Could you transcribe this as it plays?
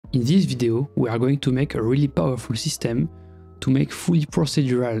In this video, we are going to make a really powerful system to make fully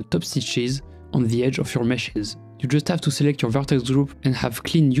procedural top stitches on the edge of your meshes. You just have to select your vertex group and have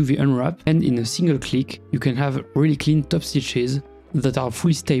clean UV unwrap, and in a single click you can have really clean top stitches that are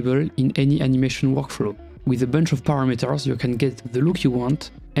fully stable in any animation workflow. With a bunch of parameters you can get the look you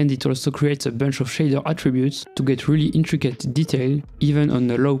want, and it also creates a bunch of shader attributes to get really intricate detail even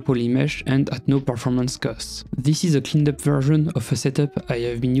on a low poly mesh and at no performance costs. This is a cleaned up version of a setup I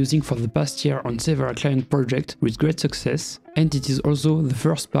have been using for the past year on several client projects with great success, and it is also the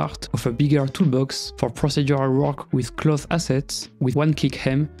first part of a bigger toolbox for procedural work with cloth assets, with one-click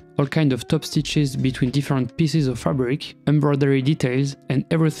hem, all kind of top stitches between different pieces of fabric, embroidery details, and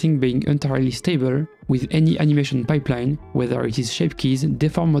everything being entirely stable with any animation pipeline, whether it is shape keys,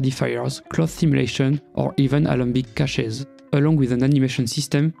 deform modifiers, cloth simulation, or even alembic caches, along with an animation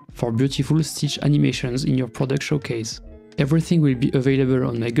system for beautiful stitch animations in your product showcase. Everything will be available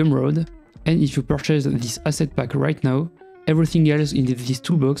on my Gumroad, and if you purchase this asset pack right now, everything else in this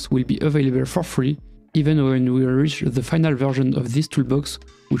toolbox will be available for free, even when we reach the final version of this toolbox,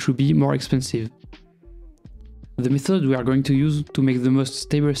 which will be more expensive. The method we are going to use to make the most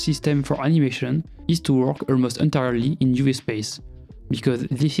stable system for animation is to work almost entirely in UV space, because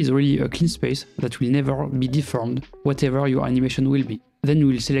this is really a clean space that will never be deformed, whatever your animation will be. Then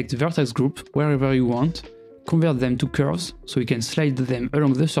we will select vertex group wherever you want, convert them to curves so we can slide them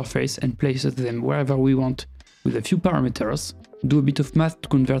along the surface and place them wherever we want with a few parameters, do a bit of math to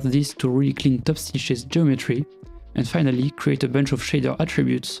convert this to really clean top stitches geometry, and finally create a bunch of shader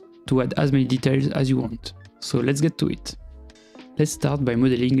attributes to add as many details as you want. So let's get to it. Let's start by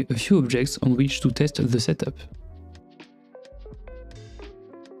modeling a few objects on which to test the setup.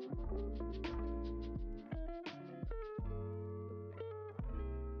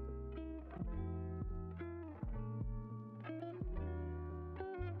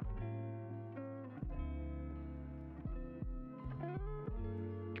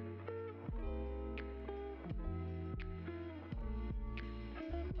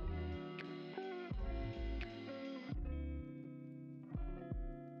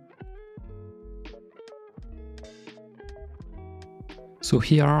 So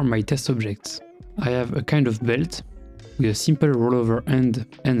here are my test objects. I have a kind of belt with a simple rollover end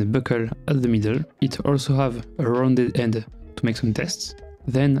and a buckle at the middle. It also have a rounded end to make some tests.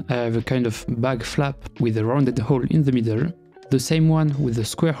 Then I have a kind of bag flap with a rounded hole in the middle, the same one with a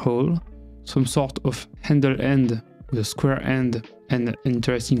square hole, some sort of handle end with a square end and an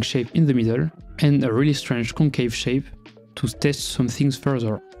interesting shape in the middle, and a really strange concave shape to test some things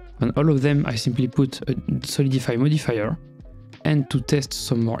further. On all of them I simply put a solidify modifier, and to test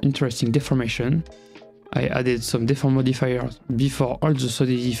some more interesting deformation, I added some deform modifiers before all the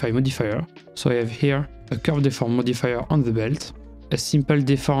solidify modifier. So I have here a curve deform modifier on the belt, a simple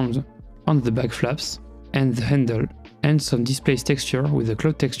deformed on the back flaps and the handle, and some displaced texture with a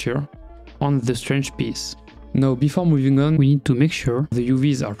cloud texture on the strange piece. Now before moving on, we need to make sure the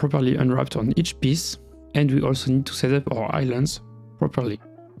UVs are properly unwrapped on each piece, and we also need to set up our islands properly.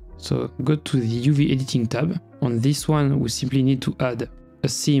 So go to the UV editing tab. On this one we simply need to add a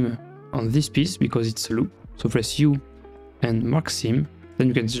seam on this piece because it's a loop. So press U and mark seam, then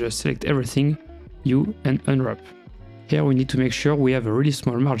you can just select everything, U, and unwrap. Here we need to make sure we have a really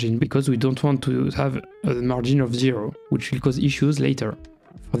small margin because we don't want to have a margin of 0, which will cause issues later.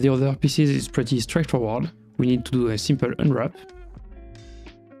 For the other pieces it's pretty straightforward. We need to do a simple unwrap.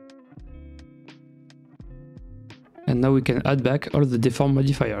 And now we can add back all the deform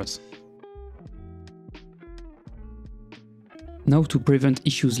modifiers. Now to prevent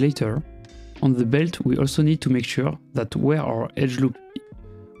issues later, on the belt we also need to make sure that where our edge loop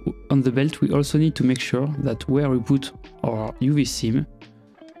on the belt we also need to make sure that where we put our UV seam,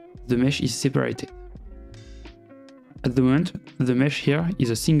 the mesh is separated. At the moment, the mesh here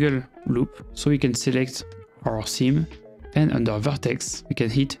is a single loop, so we can select our seam, and under vertex we can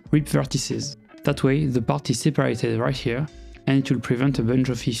hit rip vertices. That way the part is separated right here, and it will prevent a bunch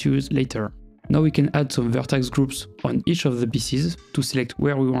of issues later. Now we can add some vertex groups on each of the pieces to select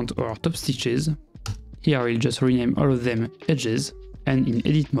where we want our top stitches. Here I will just rename all of them edges, and in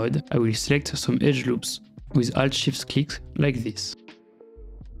edit mode I will select some edge loops with Alt-Shift-click like this.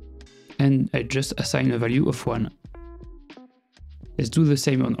 And I just assign a value of 1. Let's do the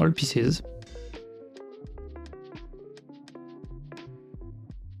same on all pieces.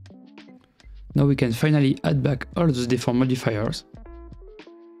 Now we can finally add back all the deform modifiers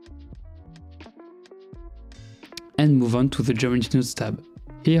and move on to the Geometry Nodes tab.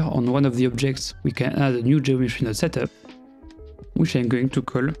 Here on one of the objects we can add a new Geometry Node setup, which I'm going to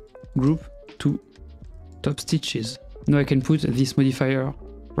call Group to Topstitches. Now I can put this modifier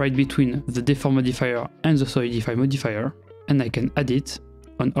right between the deform modifier and the solidify modifier, and I can add it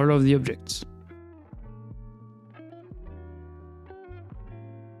on all of the objects.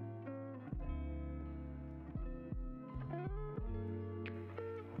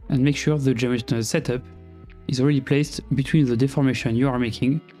 And make sure the geometry node setup is already placed between the deformation you are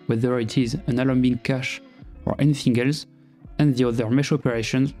making, whether it is an alembic cache or anything else, and the other mesh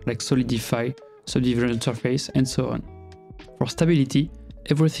operations like solidify, subdivision surface, and so on. For stability,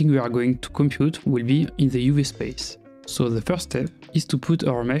 everything we are going to compute will be in the UV space. So the first step is to put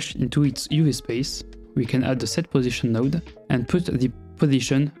our mesh into its UV space. We can add the set position node and put the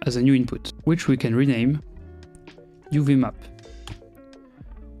position as a new input, which we can rename UV map.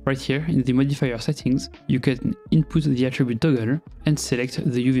 Right here in the modifier settings, you can input the attribute toggle and select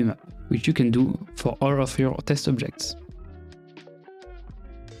the UV map, which you can do for all of your test objects.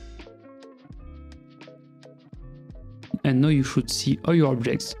 And now you should see all your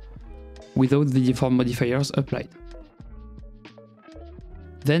objects without the deform modifiers applied.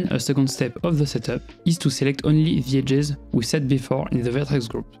 Then a second step of the setup is to select only the edges we set before in the vertex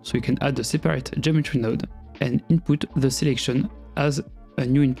group, so you can add a separate geometry node and input the selection as a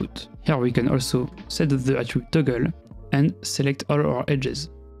new input. Here we can also set the attribute toggle and select all our edges.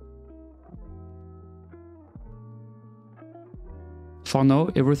 For now,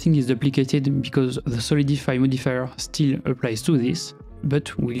 everything is duplicated because the solidify modifier still applies to this,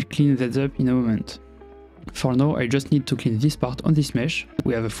 but we'll clean that up in a moment. For now, I just need to clean this part on this mesh.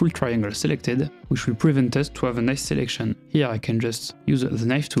 We have a full triangle selected, which will prevent us to have a nice selection. Here I can just use the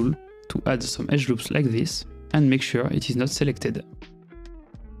knife tool to add some edge loops like this and make sure it is not selected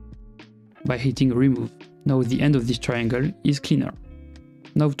by hitting remove. Now the end of this triangle is cleaner.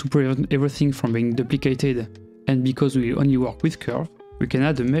 Now to prevent everything from being duplicated, and because we only work with curve, we can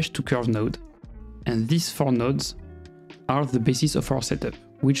add a mesh to curve node, and these 4 nodes are the basis of our setup,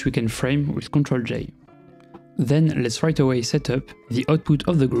 which we can frame with Ctrl J. Then let's right away set up the output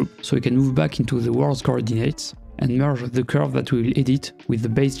of the group so we can move back into the world's coordinates and merge the curve that we will edit with the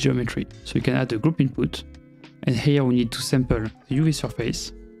base geometry. So we can add a group input, and here we need to sample the UV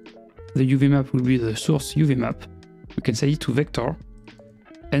surface. The UV map will be the source UV map. We can set it to vector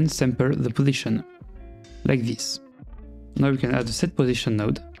and sample the position, like this. Now we can add a set position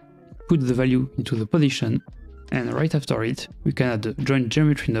node, put the value into the position, and right after it we can add a join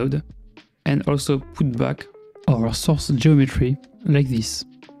geometry node and also put back our source geometry like this.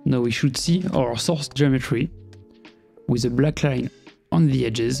 Now we should see our source geometry with a black line on the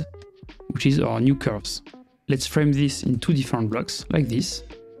edges, which is our new curves. Let's frame this in 2 different blocks like this.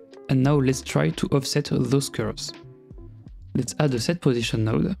 And now let's try to offset those curves. Let's add a set position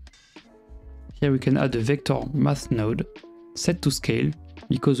node. Here we can add a vector math node, set to scale,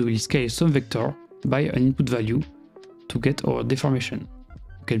 because we will scale some vector by an input value to get our deformation.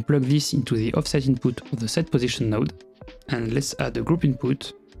 We can plug this into the offset input of the set position node, and let's add a group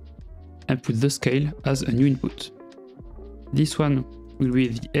input and put the scale as a new input. This one will be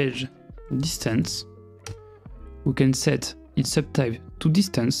the edge distance. We can set its subtype to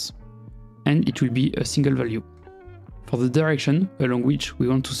distance, and it will be a single value. For the direction along which we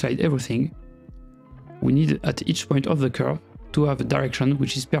want to slide everything, we need at each point of the curve to have a direction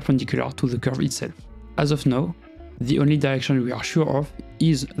which is perpendicular to the curve itself. As of now, the only direction we are sure of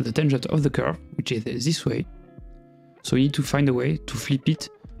is the tangent of the curve, which is this way, so we need to find a way to flip it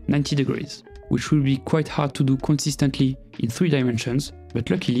 90 degrees, which will be quite hard to do consistently in 3 dimensions, but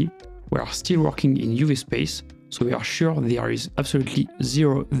luckily we are still working in UV space, so we are sure there is absolutely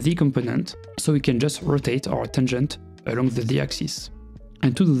 0 z component, so we can just rotate our tangent along the z-axis.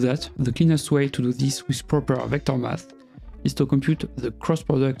 And to do that, the cleanest way to do this with proper vector math is to compute the cross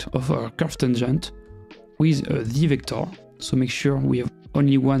product of our curve tangent with a z vector, so make sure we have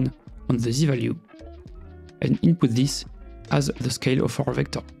only one on the z value, and input this as the scale of our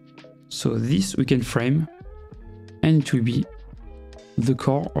vector. So this we can frame, and it will be the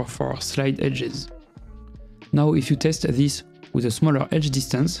core of our slide edges. Now if you test this with a smaller edge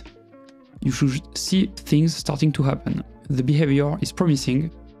distance, you should see things starting to happen. The behavior is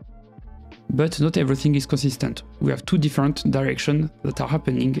promising, but not everything is consistent. We have 2 different directions that are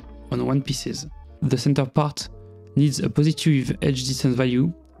happening on one pieces. The center part needs a positive edge distance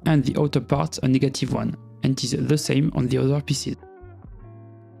value and the outer part a negative one, and it is the same on the other pieces.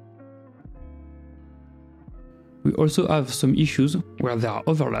 We also have some issues where there are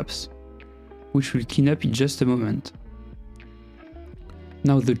overlaps, which we'll clean up in just a moment.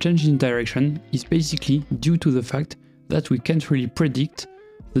 Now the change in direction is basically due to the fact that we can't really predict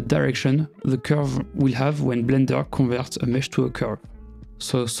the direction the curve will have when Blender converts a mesh to a curve.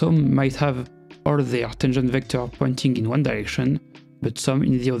 So some might have all their tangent vector pointing in one direction, but some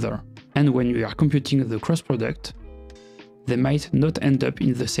in the other. And when we are computing the cross product, they might not end up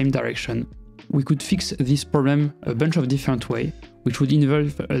in the same direction. We could fix this problem a bunch of different ways, which would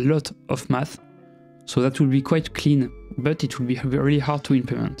involve a lot of math, so that would be quite clean, but it would be really hard to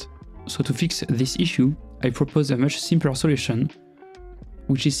implement. So to fix this issue, I propose a much simpler solution,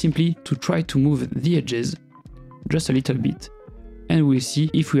 which is simply to try to move the edges just a little bit, and we'll see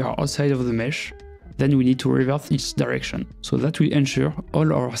if we are outside of the mesh, then we need to reverse its direction. So that will ensure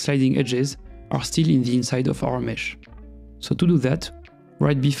all our sliding edges are still in the inside of our mesh. So to do that,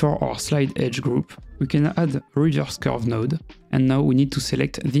 right before our slide edge group, we can add a reverse curve node, and now we need to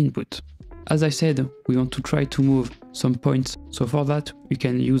select the input. As I said, we want to try to move some points, so for that we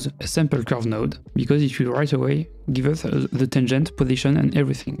can use a sample curve node, because it will right away give us the tangent, position and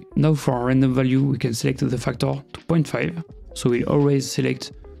everything. Now for our random value we can select the factor to 0.5, so we'll always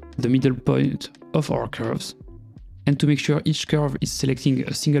select the middle point of our curves. And to make sure each curve is selecting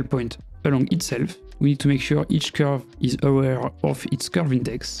a single point along itself, we need to make sure each curve is aware of its curve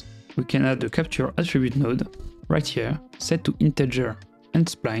index. We can add a capture attribute node right here, set to integer and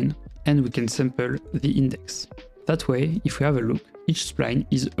spline, and we can sample the index. That way, if we have a look, each spline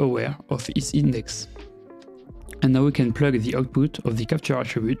is aware of its index. And now we can plug the output of the capture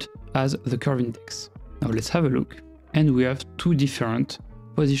attribute as the curve index. Now let's have a look, and we have two different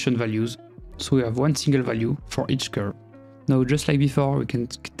position values, so we have one single value for each curve. Now just like before, we can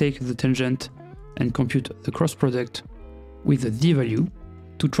take the tangent and compute the cross product with the d value.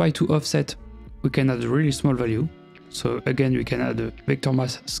 To try to offset, we can add a really small value. So again, we can add a vector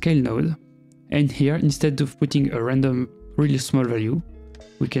mass scale node, and here instead of putting a random really small value,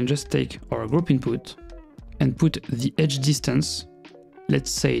 we can just take our group input and put the edge distance,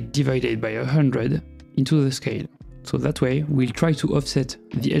 let's say divided by 100, into the scale. So that way we'll try to offset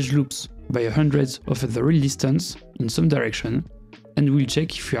the edge loops by 100 of the real distance in some direction, and we'll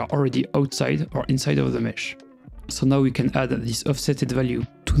check if we are already outside or inside of the mesh. So now we can add this offsetted value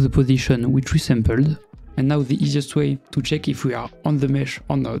to the position which we sampled. And now the easiest way to check if we are on the mesh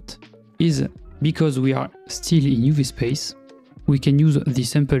or not is, because we are still in UV space, we can use the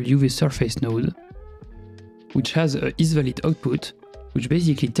sample UV surface node, which has a isValid output, which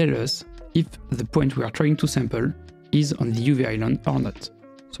basically tells us if the point we are trying to sample is on the UV island or not.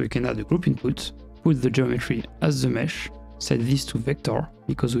 So we can add a group input, put the geometry as the mesh, set this to vector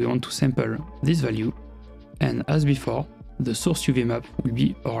because we want to sample this value, and as before, the source UV map will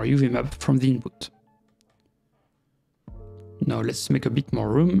be our UV map from the input. Now let's make a bit more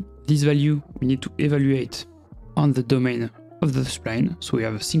room. This value we need to evaluate on the domain of the spline, so we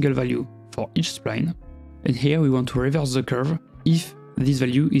have a single value for each spline. And here we want to reverse the curve if this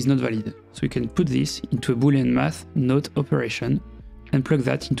value is not valid. So we can put this into a boolean math not operation and plug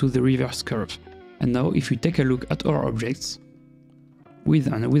that into the reverse curve. And now if we take a look at our objects,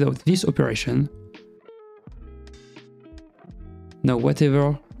 with and without this operation, now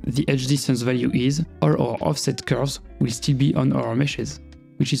whatever the edge distance value is, all our offset curves will still be on our meshes,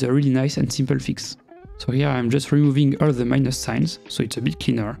 which is a really nice and simple fix. So here I'm just removing all the minus signs, so it's a bit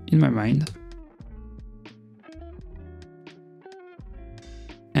cleaner in my mind.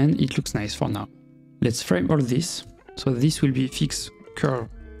 And it looks nice for now. Let's frame all this, so this will be fixed curve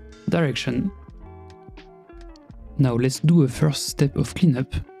direction. Now let's do a first step of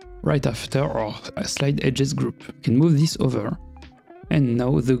cleanup right after our slide edges group. We can move this over. And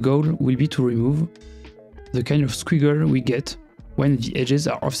now the goal will be to remove the kind of squiggle we get when the edges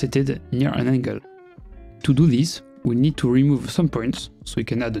are offsetted near an angle. To do this, we need to remove some points, so we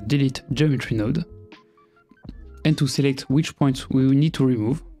can add a delete geometry node. And to select which points we will need to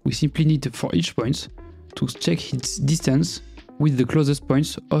remove, we simply need for each point to check its distance with the closest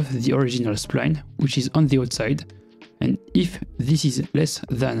points of the original spline, which is on the outside. And if this is less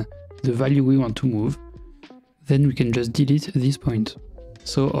than the value we want to move, then we can just delete this point.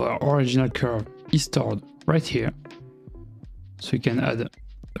 So our original curve is stored right here. So we can add a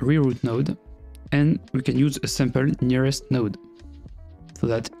reroute node, and we can use a sample nearest node, so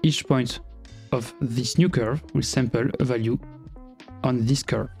that each point of this new curve will sample a value on this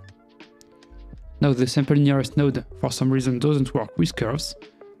curve. Now the sample nearest node for some reason doesn't work with curves,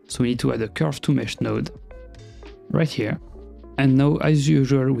 so we need to add a curve to mesh node right here. And now, as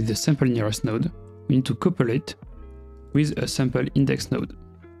usual with the sample nearest node, we need to couple it with a sample index node,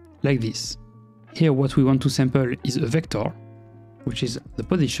 like this. Here what we want to sample is a vector, which is the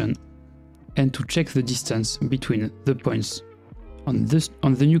position, and to check the distance between the points on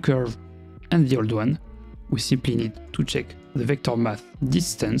the new curve and the old one, we simply need to check the vector math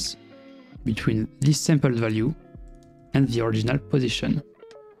distance between this sampled value and the original position,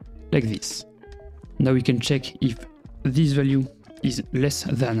 like this. Now we can check if this value is less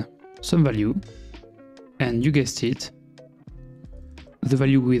than some value, and you guessed it, the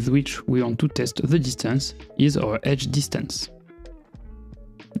value with which we want to test the distance is our edge distance.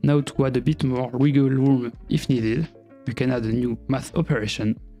 Now to add a bit more wiggle room if needed, we can add a new math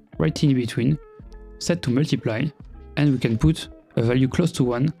operation right in between, set to multiply, and we can put a value close to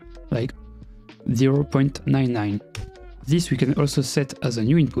 1, like 0.99. This we can also set as a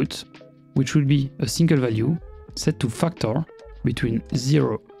new input, which will be a single value set to factor between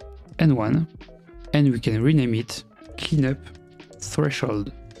 0 and 1, and we can rename it cleanup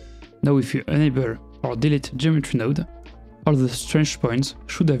threshold. Now if you enable or delete geometry node, all the strange points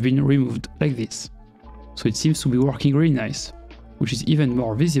should have been removed like this. So it seems to be working really nice, which is even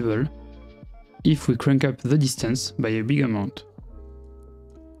more visible if we crank up the distance by a big amount.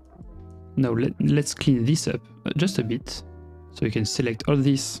 Now let's clean this up just a bit, so you can select all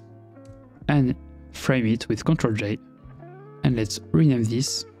this and frame it with Ctrl J, and let's rename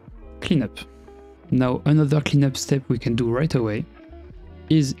this cleanup. Now another cleanup step we can do right away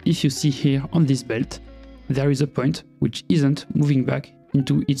is, if you see here on this belt, there is a point which isn't moving back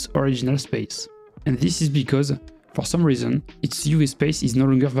into its original space. And this is because, for some reason, its UV space is no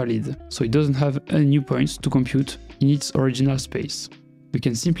longer valid, so it doesn't have any new points to compute in its original space. We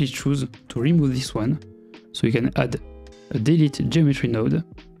can simply choose to remove this one, so we can add a delete geometry node,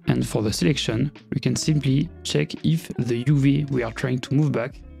 and for the selection, we can simply check if the UV we are trying to move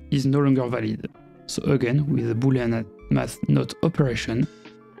back is no longer valid. So again, with the boolean math not operation,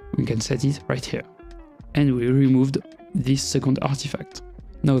 we can set it right here. And we removed this second artifact.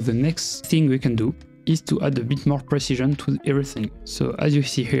 Now the next thing we can do is to add a bit more precision to everything. So as you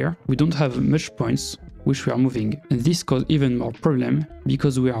see here, we don't have much points which we are moving, and this causes even more problem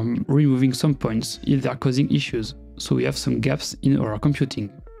because we are removing some points if they are causing issues, so we have some gaps in our computing.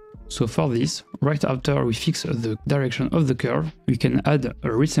 So for this, right after we fix the direction of the curve, we can add a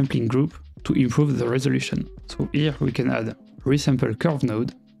resampling group to improve the resolution. So here we can add resample curve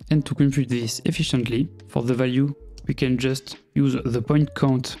node, and to compute this efficiently, for the value we can just use the point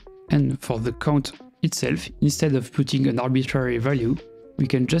count, and for the count itself, instead of putting an arbitrary value, we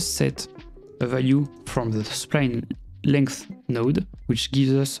can just set a value from the spline length node, which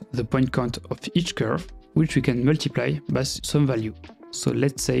gives us the point count of each curve, which we can multiply by some value. So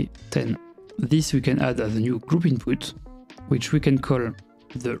let's say 10. This we can add as a new group input, which we can call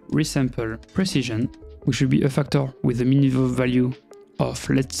the resample precision, which will be a factor with a minimum value of,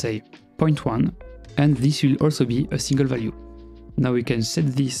 let's say, 0.1, and this will also be a single value. Now we can set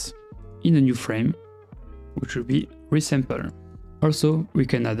this in a new frame, which will be resample. Also, we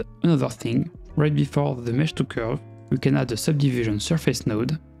can add another thing. Right before the mesh to curve, we can add a subdivision surface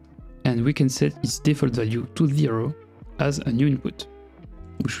node, and we can set its default value to 0 as a new input,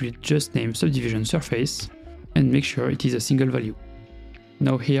 which we just name subdivision surface and make sure it is a single value.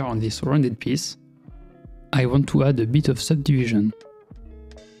 Now here on this rounded piece, I want to add a bit of subdivision.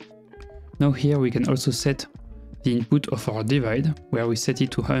 Now here we can also set the input of our divide, where we set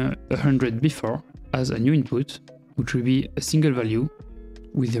it to 100 before as a new input, which will be a single value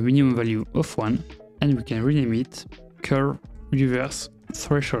with a minimum value of 1, and we can rename it curve reverse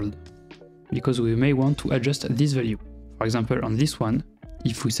threshold, because we may want to adjust this value. For example, on this one,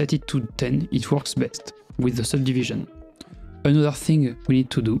 if we set it to 10, it works best with the subdivision. Another thing we need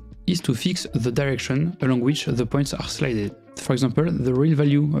to do is to fix the direction along which the points are slided. For example, the real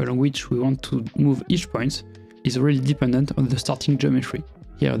value along which we want to move each point is really dependent on the starting geometry.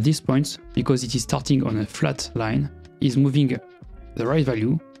 Here, this point, because it is starting on a flat line, is moving the right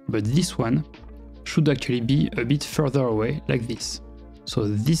value, but this one should actually be a bit further away, like this. So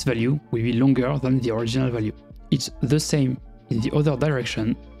this value will be longer than the original value. It's the same in the other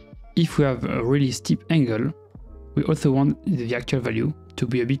direction. If we have a really steep angle, we also want the actual value to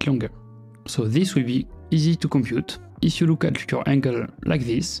be a bit longer. So this will be easy to compute. If you look at your angle like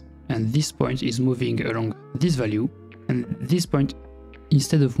this, and this point is moving along this value, and this point,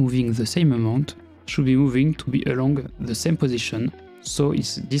 instead of moving the same amount, should be moving to be along the same position, so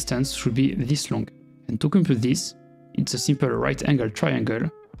its distance should be this long. And to compute this, it's a simple right angle triangle,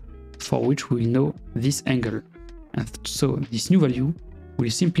 for which we know this angle. And so this new value will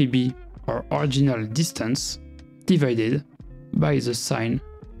simply be our original distance divided by the sine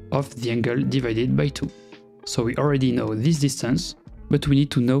of the angle divided by 2. So we already know this distance, but we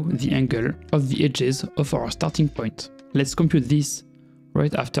need to know the angle of the edges of our starting point. Let's compute this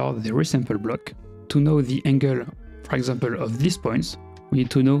right after the resample block. To know the angle, for example, of these points, we need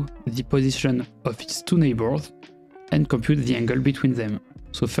to know the position of its two neighbors and compute the angle between them.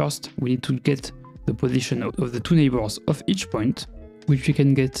 So first, we need to get the position of the two neighbors of each point, which we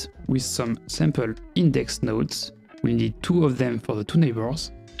can get with some sample index nodes, we'll need 2 of them for the 2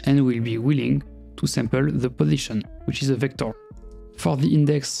 neighbors, and we'll be willing to sample the position, which is a vector. For the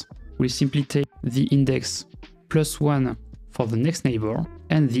index, we'll simply take the index +1 for the next neighbor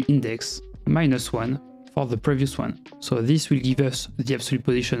and the index -1 for the previous one. So this will give us the absolute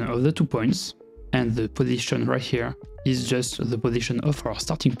position of the 2 points, and the position right here is just the position of our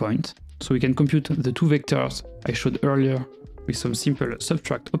starting point. So we can compute the 2 vectors I showed earlier with some simple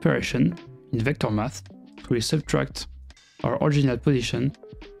subtract operation in vector math. So we subtract our original position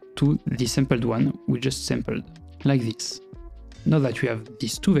to the sampled one we just sampled, like this. Now that we have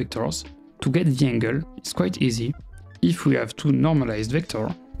these 2 vectors, to get the angle is quite easy. If we have 2 normalized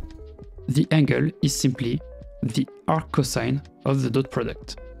vectors, the angle is simply the arc cosine of the dot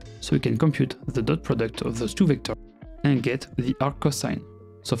product. So we can compute the dot product of those 2 vectors and get the arc cosine.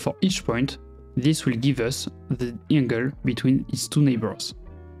 So for each point, this will give us the angle between its 2 neighbors.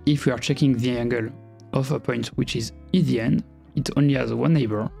 If we are checking the angle of a point which is in the end, it only has 1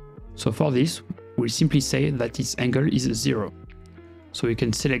 neighbor. So for this, we'll simply say that its angle is 0. So we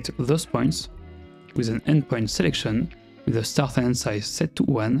can select those points with an endpoint selection with a start and end size set to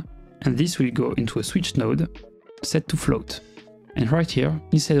 1, and this will go into a switch node set to float. And right here,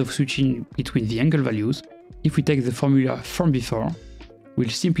 instead of switching between the angle values, if we take the formula from before, we'll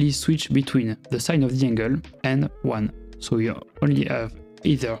simply switch between the sign of the angle and 1. So we only have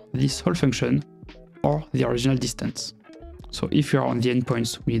either this whole function or the original distance. So if we are on the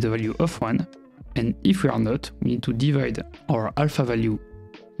endpoints, we need a value of 1, and if we are not, we need to divide our alpha value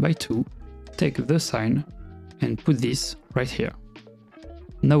by 2, take the sign, and put this right here.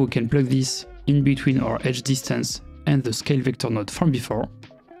 Now we can plug this in between our edge distance and the scale vector node from before.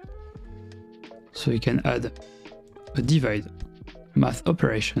 So we can add a divide math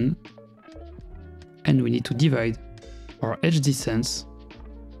operation, and we need to divide our edge distance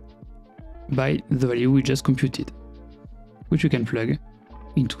by the value we just computed, which we can plug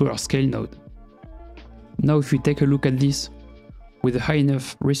into our scale node. Now if we take a look at this with a high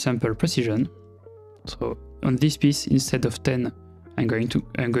enough resample precision, so on this piece instead of 10 I'm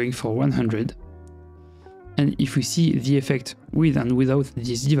going for 100, and if we see the effect with and without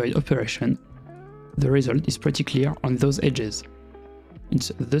this divide operation, the result is pretty clear on those edges.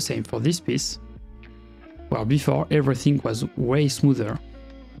 It's the same for this piece, where before everything was way smoother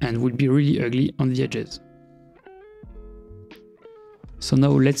and would be really ugly on the edges. So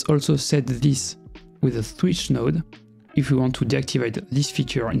now let's also set this with a switch node if we want to deactivate this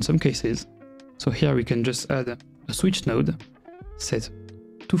feature in some cases. So here we can just add a switch node set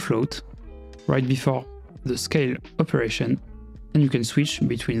to float right before the scale operation, and you can switch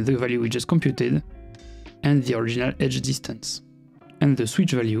between the value we just computed and the original edge distance. And the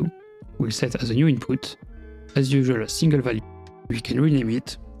switch value we'll set as a new input, as usual a single value. We can rename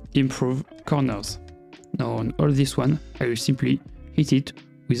it improve corners. Now on all this one, I will simply hit it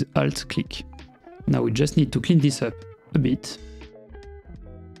with Alt click. Now we just need to clean this up a bit.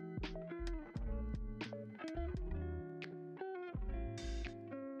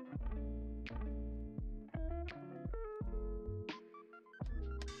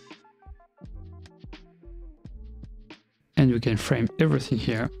 And we can frame everything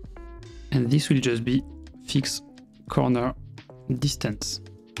here, and this will just be fixed corner distance.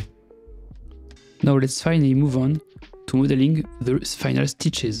 Now let's finally move on to modeling the final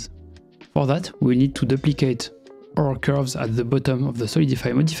stitches. For that, we need to duplicate our curves at the bottom of the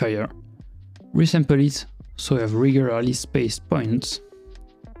solidify modifier, resample it so we have regularly spaced points,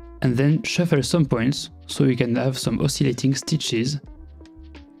 and then shuffle some points so we can have some oscillating stitches,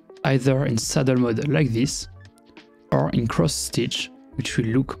 either in saddle mode like this, or in cross stitch, which will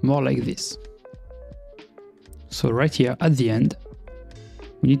look more like this. So right here at the end,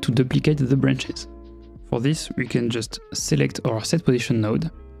 we need to duplicate the branches. For this, we can just select our set position node.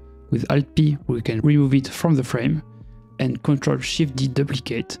 With Alt P, we can remove it from the frame, and Ctrl Shift D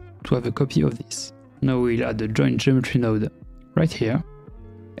duplicate to have a copy of this. Now we'll add a join geometry node right here,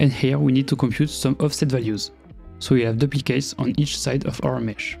 and here we need to compute some offset values. So we have duplicates on each side of our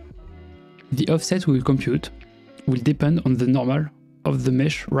mesh. The offset we will compute will depend on the normal of the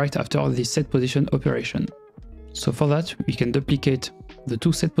mesh right after the set position operation. So for that, we can duplicate the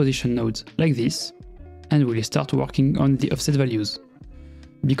 2 set position nodes like this, and we'll start working on the offset values.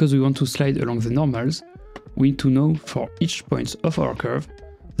 Because we want to slide along the normals, we need to know for each point of our curve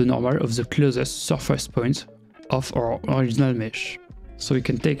the normal of the closest surface point of our original mesh. So we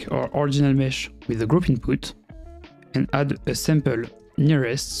can take our original mesh with the group input and add a sample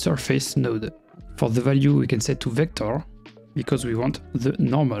nearest surface node. For the value we can set to vector, because we want the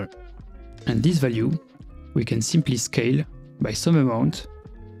normal. And this value we can simply scale by some amount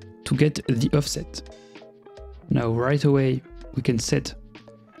to get the offset. Now right away we can set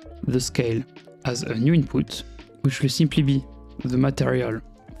the scale as a new input, which will simply be the material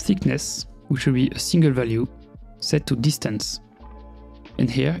thickness, which will be a single value set to distance. And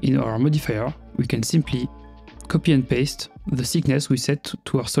here in our modifier, we can simply copy and paste the thickness we set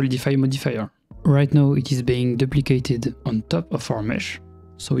to our solidify modifier. Right now it is being duplicated on top of our mesh,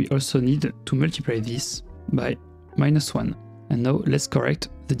 so we also need to multiply this by -1. And now let's correct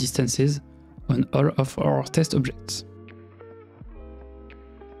the distances on all of our test objects.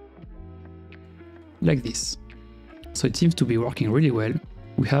 Like this. So it seems to be working really well.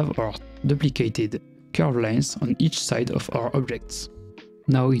 We have our duplicated curve lines on each side of our objects.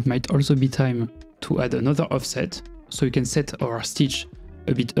 Now it might also be time to add another offset, so we can set our stitch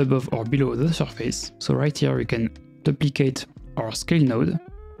a bit above or below the surface. So right here we can duplicate our scale node,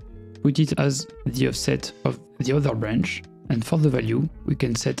 put it as the offset of the other branch, and for the value we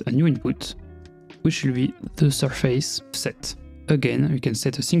can set a new input, which will be the surface offset. Again, we can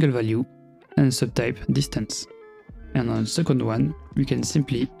set a single value and a subtype distance. And on the second one, we can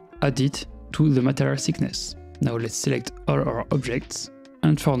simply add it to the material thickness. Now let's select all our objects,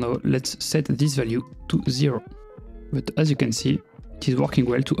 and for now let's set this value to 0. But as you can see, it is working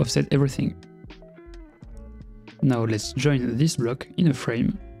well to offset everything. Now let's join this block in a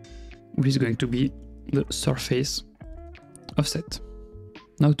frame, which is going to be the surface offset.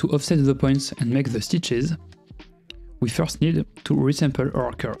 Now to offset the points and make the stitches, we first need to resample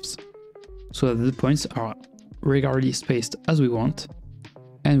our curves, so that the points are regularly spaced as we want,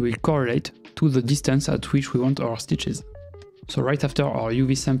 and will correlate to the distance at which we want our stitches. So right after our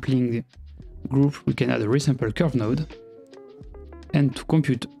UV sampling group, we can add a resample curve node, and to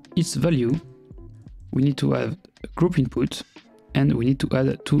compute its value, we need to have a group input, and we need to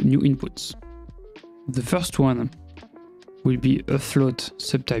add 2 new inputs. The first one will be a float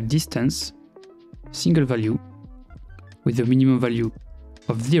subtype distance, single value, with a minimum value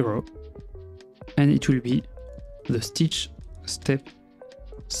of 0, and it will be the stitch step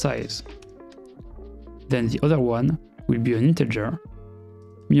size. Then the other one will be an integer,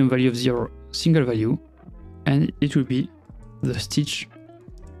 minimum value of 0, single value, and it will be the stitch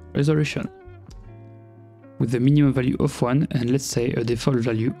resolution with the minimum value of 1 and let's say a default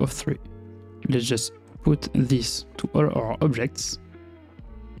value of 3. Let's just put this to all our objects.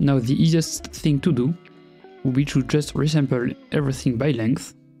 Now the easiest thing to do will be to just resample everything by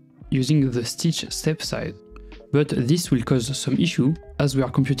length using the stitch step size. But this will cause some issue as we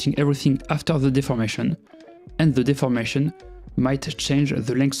are computing everything after the deformation, and the deformation might change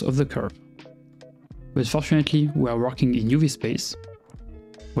the length of the curve. But fortunately we are working in UV space,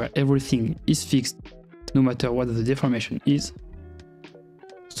 where everything is fixed no matter what the deformation is.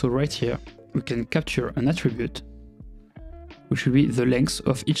 So right here we can capture an attribute, which will be the length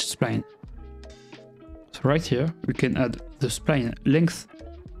of each spline. So right here we can add the spline length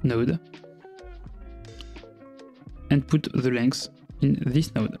node and put the length in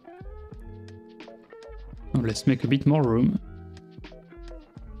this node. Now let's make a bit more room.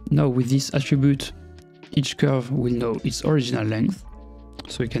 Now with this attribute, each curve will know its original length,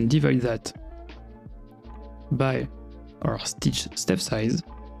 so we can divide that by our stitch step size,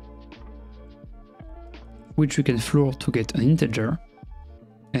 which we can floor to get an integer,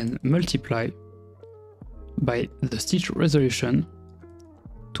 and multiply by the stitch resolution,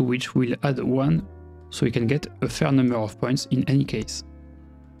 to which we'll add 1, so we can get a fair number of points in any case.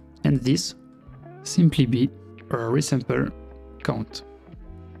 And this simply be our resample count.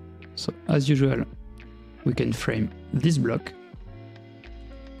 So as usual, we can frame this block,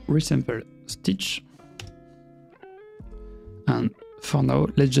 resample stitch, and for now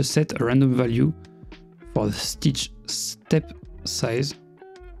let's just set a random value for the stitch step size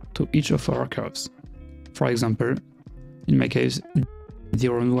to each of our curves. For example, in my case,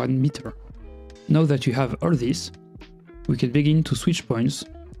 0.1 meter. Now that you have all this, we can begin to switch points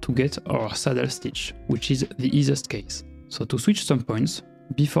to get our saddle stitch, which is the easiest case. So to switch some points,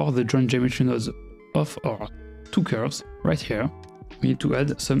 before the joint geometry nodes of our 2 curves, right here, we need to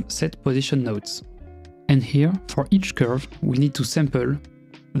add some set position nodes. And here, for each curve, we need to sample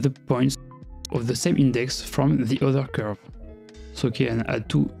the points of the same index from the other curve. So we can add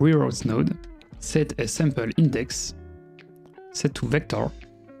 2 reroutes node, set a sample index, set to vector,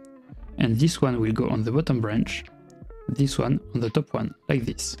 and this one will go on the bottom branch, this one on the top one, like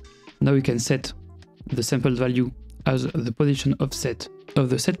this. Now we can set the sampled value as the position offset of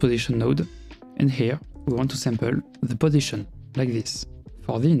the set position node, and here we want to sample the position, like this.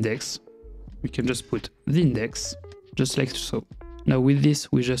 For the index, we can just put the index, just like so. Now with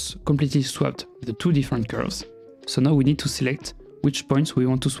this, we just completely swapped the 2 different curves, so now we need to select which points we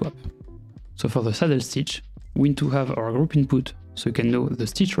want to swap. So for the saddle stitch, we need to have our group input so we can know the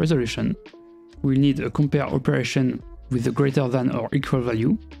stitch resolution. We'll need a compare operation with a greater than or equal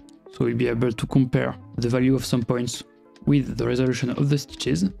value, so we'll be able to compare the value of some points with the resolution of the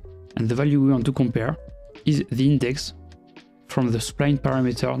stitches, and the value we want to compare is the index from the spline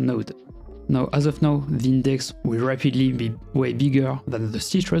parameter node. Now, as of now, the index will rapidly be way bigger than the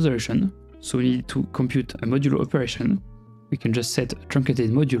stitch resolution, so we need to compute a modulo operation. We can just set a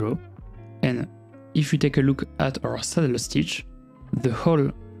truncated modulo, and if we take a look at our saddle stitch, the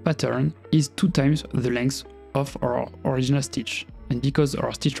whole pattern is 2 times the length of our original stitch. And because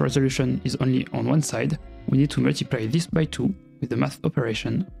our stitch resolution is only on one side, we need to multiply this by 2 with the math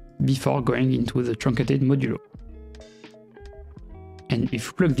operation before going into the truncated modulo. And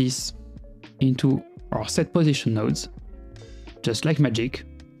if we plug this into our set position nodes, just like magic,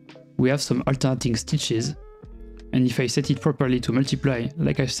 we have some alternating stitches, and if I set it properly to multiply,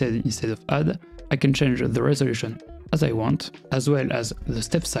 like I said, instead of add, I can change the resolution as I want, as well as the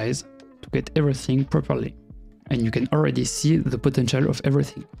step size to get everything properly. And you can already see the potential of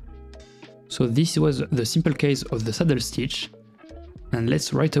everything. So this was the simple case of the saddle stitch, and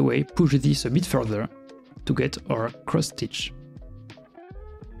let's right away push this a bit further to get our cross stitch.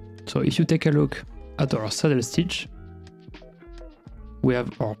 So if you take a look at our saddle stitch, we have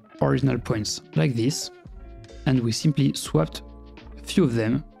our original points like this, and we simply swapped a few of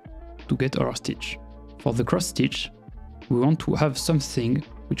them to get our stitch. For the cross stitch, we want to have something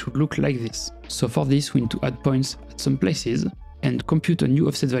which would look like this. So for this, we need to add points at some places and compute a new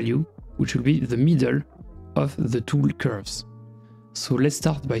offset value, which will be the middle of the two curves. So let's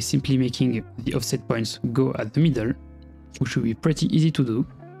start by simply making the offset points go at the middle, which will be pretty easy to do.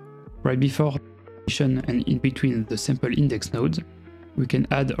 Right before and in between the sample index nodes, we can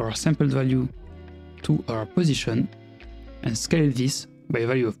add our sampled value to our position and scale this by a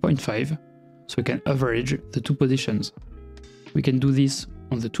value of 0.5, so we can average the two positions. We can do this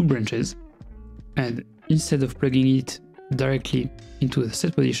on the two branches, and instead of plugging it directly into the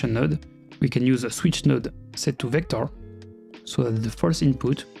set position node, we can use a switch node set to vector, so that the false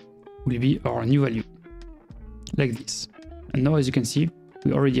input will be our new value, like this. And now, as you can see,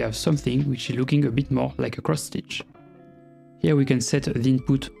 we already have something which is looking a bit more like a cross stitch. Here we can set the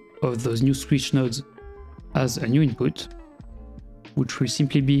input of those new switch nodes as a new input, which will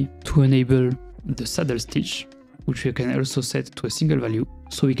simply be to enable the saddle stitch, which we can also set to a single value,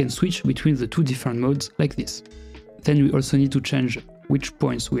 so we can switch between the two different modes like this. Then we also need to change which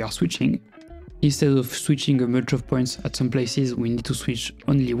points we are switching. Instead of switching a bunch of points at some places, we need to switch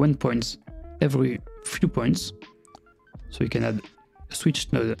only one point every few points. So we can add a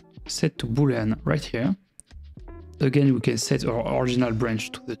switch node set to boolean right here. Again, we can set our original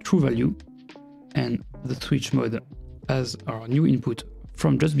branch to the true value and the switch mode as our new input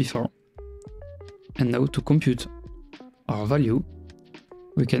from just before. And now to compute our value,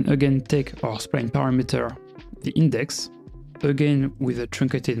 we can again take our spline parameter, the index, again with a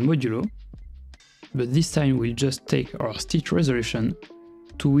truncated modulo, but this time we'll just take our stitch resolution,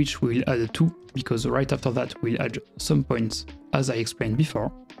 to which we'll add a 2, because right after that we'll add some points as I explained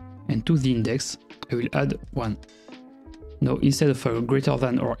before, and to the index I will add 1. Now instead of a greater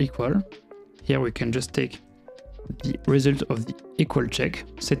than or equal, here we can just take the result of the equal check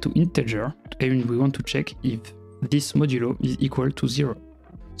set to integer, and we want to check if this modulo is equal to 0.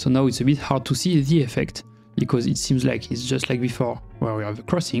 So now it's a bit hard to see the effect, because it seems like it's just like before where we have a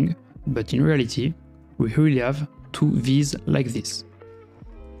crossing, but in reality we really have two V's like this.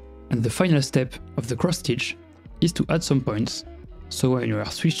 And the final step of the cross stitch is to add some points, so when you are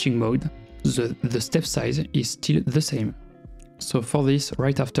switching mode, the step size is still the same. So for this,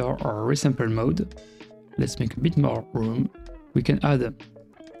 right after our resample mode, let's make a bit more room. We can add a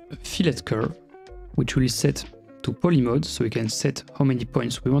fillet curve, which will set to poly mode, so we can set how many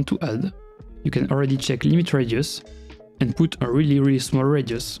points we want to add. You can already check limit radius and put a really small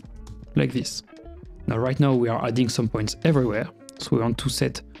radius, like this. Now right now we are adding some points everywhere, so we want to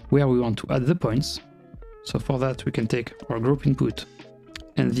set where we want to add the points. So for that we can take our group input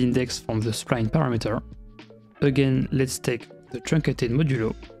and the index from the spline parameter. Again, let's take the truncated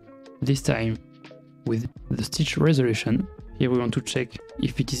modulo, this time with the stitch resolution. Here we want to check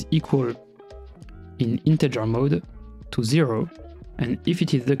if it is equal in integer mode to 0, and if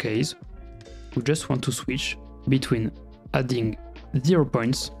it is the case, we just want to switch between adding 0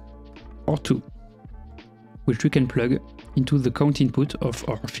 points or 2, which we can plug into the count input of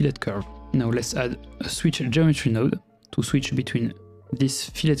our fillet curve. Now let's add a switch geometry node to switch between this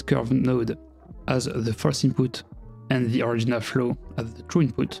fillet curve node as the false input and the original flow as the true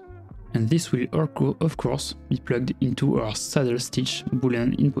input, and this will of course be plugged into our saddle stitch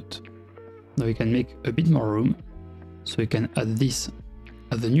boolean input. Now we can make a bit more room, so we can add this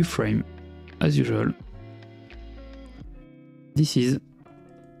as the new frame, as usual. This is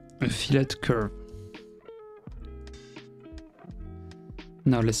a fillet curve.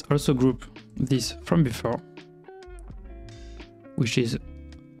 Now let's also group this from before, which is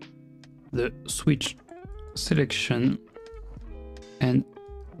the switch selection and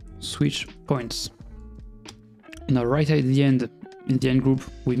switch points. Now right at the end, in the end group,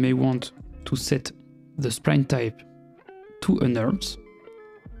 we may want to set the spline type to a NURBS,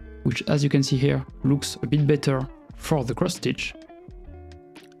 which as you can see here looks a bit better for the cross stitch.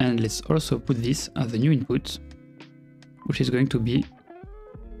 And let's also put this as the new input, which is going to be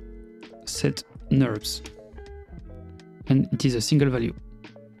set NURBS, and it is a single value.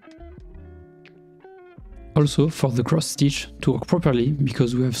 Also for the cross stitch to work properly,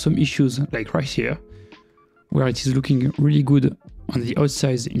 because we have some issues like right here, where it is looking really good on the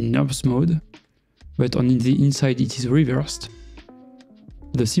outside in NURBS mode, but on the inside it is reversed.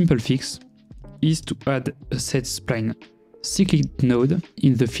 The simple fix is to add a set spline cyclic node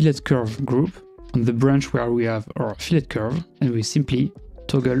in the fillet curve group on the branch where we have our fillet curve, and we simply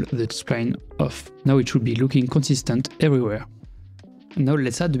toggle the spline off. Now it should be looking consistent everywhere. Now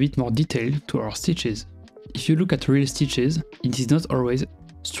let's add a bit more detail to our stitches. If you look at real stitches, it is not always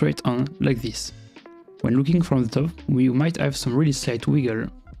straight on like this. When looking from the top, we might have some really slight wiggle,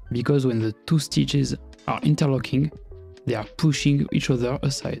 because when the two stitches are interlocking, they are pushing each other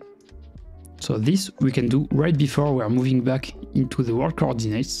aside. So this we can do right before we are moving back into the world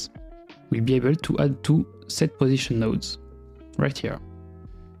coordinates. We'll be able to add two set position nodes, right here.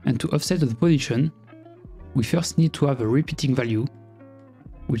 And to offset the position, we first need to have a repeating value,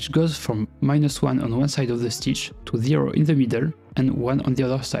 which goes from -1 on one side of the stitch to 0 in the middle and 1 on the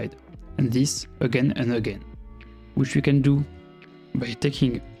other side. And this again and again, which we can do by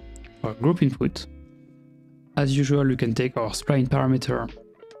taking our group input. As usual, we can take our spline parameter,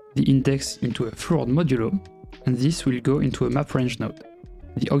 the index, into a floor modulo, and this will go into a map range node.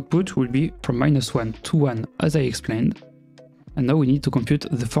 The output will be from -1 to 1 as I explained. And now we need to compute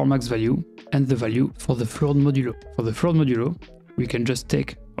the formax value and the value for the floor modulo. For the floor modulo, we can just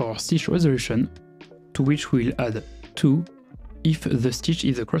take our stitch resolution, to which we'll add 2 if the stitch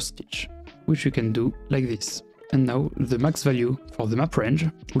is a cross stitch, which we can do like this. And now the max value for the map range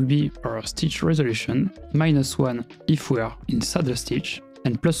will be our stitch resolution, -1 if we are in saddle stitch,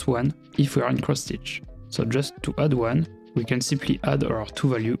 and +1 if we are in cross stitch. So just to add 1, we can simply add our 2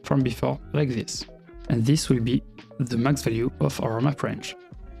 value from before like this. And this will be the max value of our map range.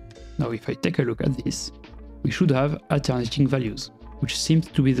 Now if I take a look at this, we should have alternating values, which seems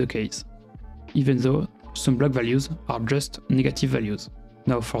to be the case, even though some black values are just negative values.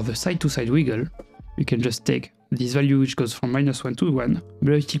 Now for the side-to-side wiggle, we can just take this value which goes from -1 to 1,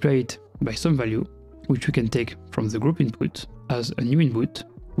 multiply it by some value, which we can take from the group input as a new input,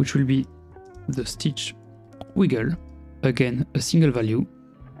 which will be the stitch wiggle, again a single value,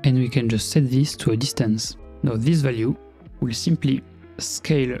 and we can just set this to a distance. Now this value will simply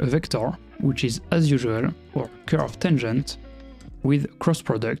scale a vector, which is as usual our curve tangent with cross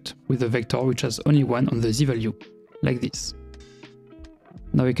product with a vector which has only 1 on the z value, like this.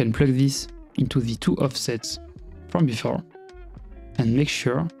 Now we can plug this into the two offsets from before and make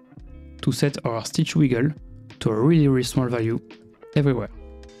sure to set our stitch wiggle to a really small value everywhere.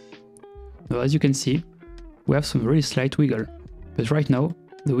 Now as you can see, we have some really slight wiggle, but right now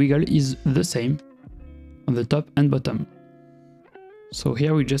the wiggle is the same on the top and bottom. So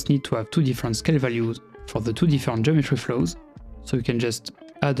here we just need to have two different scale values for the two different geometry flows, so we can just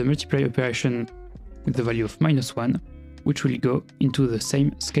add a multiply operation with the value of -1, which will go into the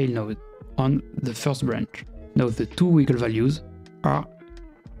same scale node on the first branch. Now the two wiggle values are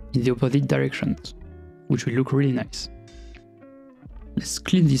in the opposite directions, which will look really nice. Let's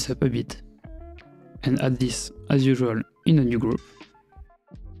clean this up a bit and add this as usual in a new group.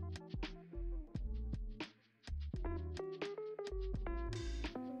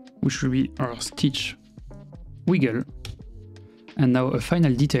 Which will be our stitch wiggle. And now a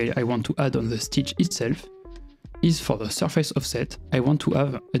final detail I want to add on the stitch itself is for the surface offset. I want to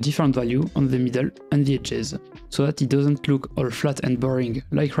have a different value on the middle and the edges, so that it doesn't look all flat and boring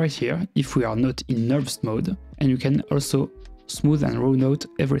like right here if we are not in NURBS mode, and you can also smooth and round out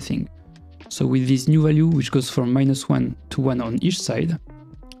everything. So with this new value which goes from -1 to 1 on each side,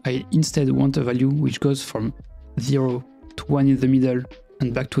 I instead want a value which goes from 0 to 1 in the middle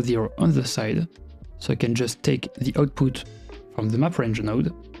and back to 0 on the side. So I can just take the output from the map range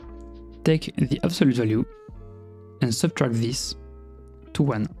node, take the absolute value, and subtract this to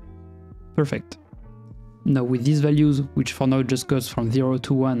 1. Perfect. Now with these values, which for now just goes from 0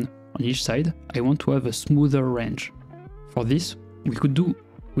 to 1 on each side, I want to have a smoother range. For this, we could do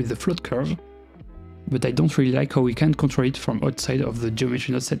with the float curve, but I don't really like how we can control it from outside of the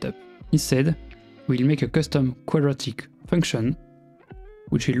geometry node setup. Instead, we'll make a custom quadratic function,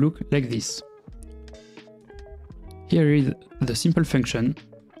 which will look like this. Here is the simple function,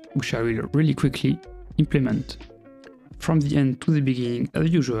 which I will really quickly implement. From the end to the beginning,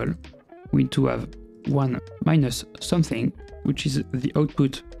 as usual, we need to have 1 minus something, which is the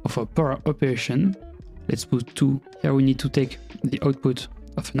output of a power operation. Let's put 2. Here we need to take the output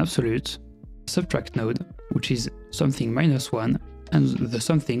of an absolute, subtract node, which is something minus 1, and the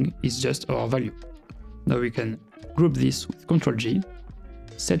something is just our value. Now we can group this with Ctrl G,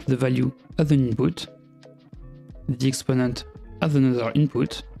 set the value as an input, the exponent as another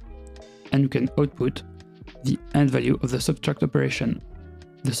input, and we can output the end value of the subtract operation.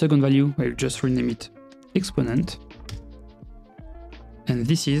 The second value, I will just rename it exponent, and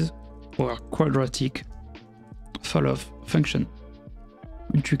this is our quadratic falloff function,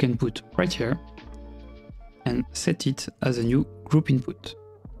 which you can put right here and set it as a new group input,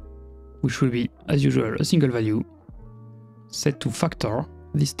 which will be, as usual, a single value set to factor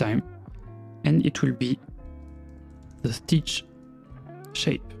this time, and it will be the stitch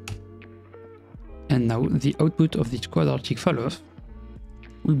shape. And now the output of this quadratic falloff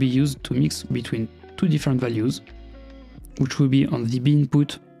will be used to mix between two different values, which will be on the B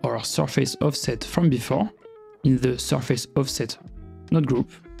input or surface offset from before in the surface offset node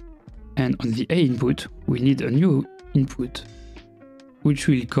group, and on the A input we need a new input, which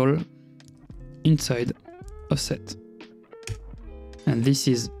we'll call inside offset, and this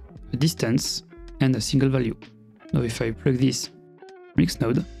is a distance and a single value. Now if I plug this mix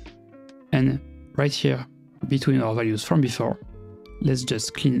node, and right here between our values from before, let's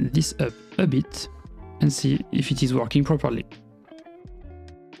just clean this up a bit and see if it is working properly.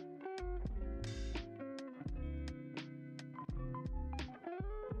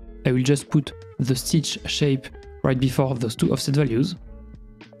 I will just put the stitch shape right before those two offset values.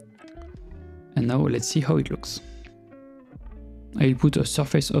 And now let's see how it looks. I will put a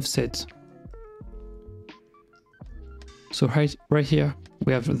surface offset. So right here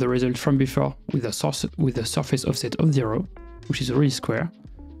we have the result from before with a surface offset of 0, which is really square.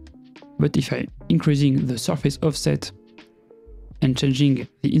 But if I increasing the surface offset and changing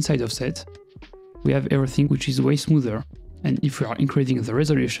the inside offset, we have everything which is way smoother. And if we are increasing the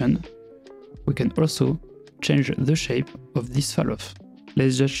resolution, we can also change the shape of this falloff.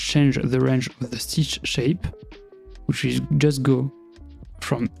 Let's just change the range of the stitch shape, which is just go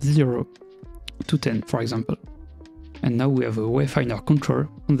from 0 to 10, for example. And now we have a way finer control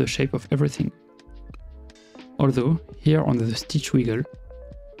on the shape of everything. Although here on the stitch wiggle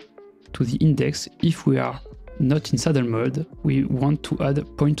to the index, if we are not in saddle mode, we want to add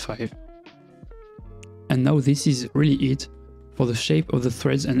 0.5. And now this is really it for the shape of the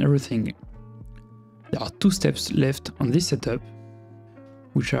threads and everything. There are two steps left on this setup,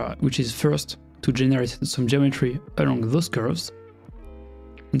 which is first to generate some geometry along those curves,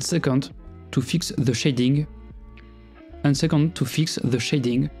 and second to fix the shading,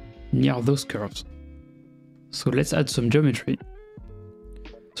 near those curves. So let's add some geometry.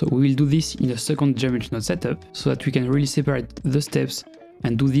 So we will do this in a second geometry node setup so that we can really separate the steps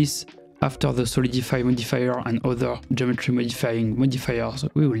and do this after the solidify modifier and other geometry modifying modifiers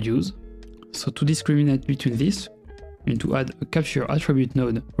we will use. So to discriminate between this, we need to add a capture attribute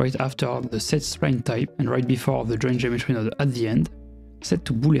node right after the set spline type and right before the join geometry node at the end. Set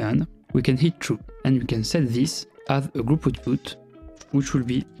to boolean, we can hit true, and we can set this as a group output, which will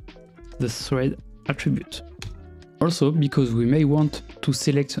be the thread attribute. Also, because we may want to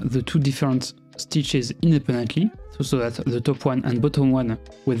select the two different stitches independently, so that the top one and bottom one,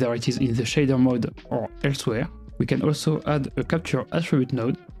 whether it is in the shader mode or elsewhere, we can also add a capture attribute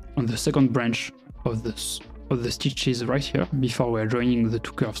node on the second branch of the stitches right here before we are joining the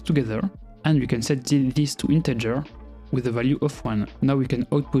two curves together, and we can set this to integer with a value of 1. Now we can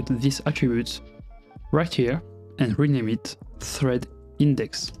output this attribute right here and rename it thread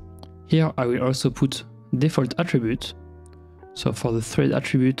index. Here I will also put default attribute. So for the thread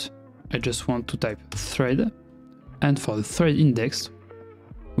attribute, I just want to type thread, and for the thread index,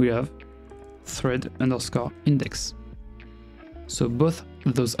 we have thread underscore index. So both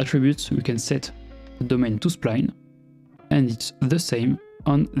those attributes we can set the domain to spline, and it's the same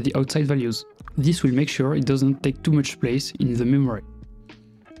on the outside values. This will make sure it doesn't take too much place in the memory.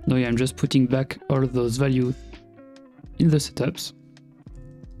 Now I'm just putting back all of those values in the setups.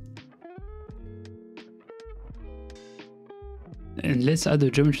 And let's add a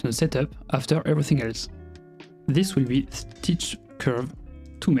geometry node setup after everything else. This will be stitch curve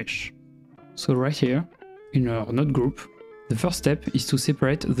toMesh. So right here, in our node group, the first step is to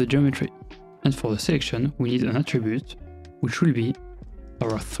separate the geometry. And for the selection, we need an attribute, which will be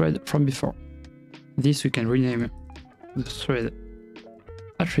our thread from before. This we can rename the thread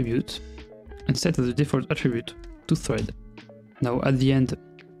attribute and set the default attribute to thread. Now at the end,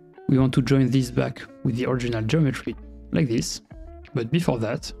 we want to join this back with the original geometry, like this. But before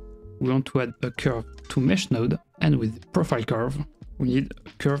that, we want to add a curve to mesh node, and with the profile curve, we need a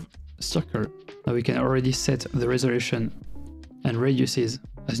curve circle. Now we can already set the resolution and radiuses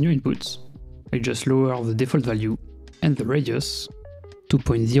as new inputs. I just lower the default value and the radius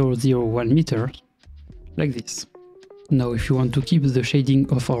 2.001 meters, like this. Now if you want to keep the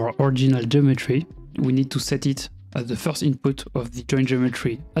shading of our original geometry, we need to set it as the first input of the join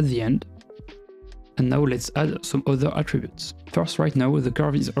geometry at the end. And now let's add some other attributes. First, right now the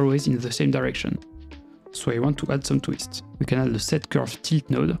curve is always in the same direction, so I want to add some twists. We can add the set curve tilt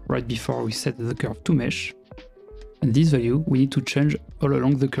node right before we set the curve to mesh, and this value we need to change all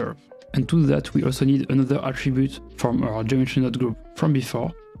along the curve. And to that we also need another attribute from our geometry node group from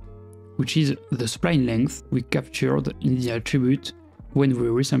before, which is the spline length we captured in the attribute when we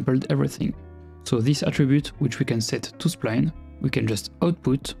resampled everything. So this attribute, which we can set to spline, we can just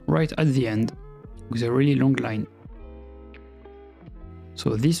output right at the end with a really long line.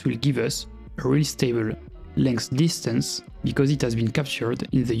 So this will give us a really stable length distance because it has been captured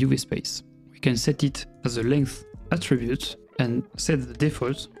in the UV space. We can set it as a length attribute and set the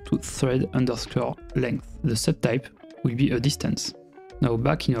default to thread_length. The subtype will be a distance. Now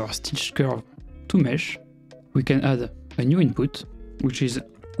back in our stitch curve to mesh, we can add a new input, which is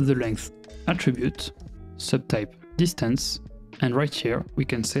the length attribute, subtype distance, and right here we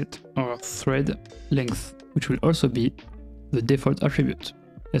can set our thread length, which will also be the default attribute.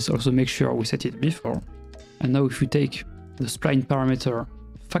 Let's also make sure we set it before. And now if we take the spline parameter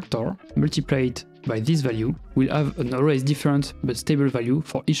factor, multiply it by this value, we'll have an always different but stable value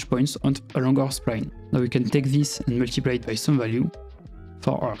for each point along our spline. Now we can take this and multiply it by some value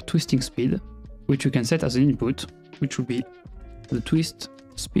for our twisting speed, which we can set as an input, which will be the twist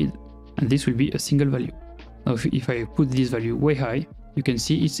speed, and this will be a single value. Now if I put this value way high, you can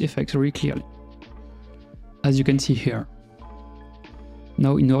see its effect very clearly, as you can see here.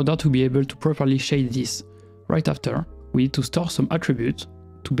 Now in order to be able to properly shade this right after, we need to store some attribute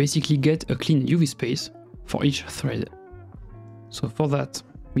to basically get a clean UV space for each thread. So for that,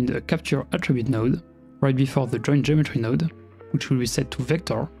 we need a capture attribute node right before the join geometry node, which will be set to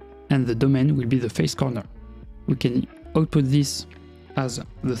vector, and the domain will be the face corner. We can output this as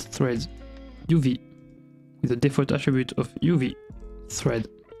the thread UV with the default attribute of UV thread,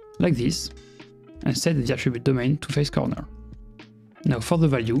 like this, and set the attribute domain to face corner. Now for the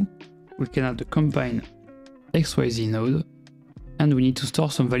value, we can add the combine XYZ node, and we need to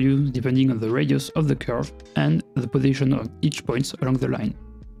store some values depending on the radius of the curve and the position of each point along the line.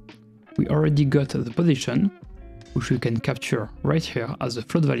 We already got the position, which we can capture right here as a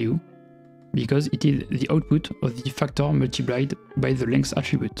float value, because it is the output of the factor multiplied by the length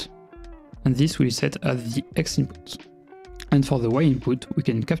attribute. And this will set as the X input. And for the Y input, we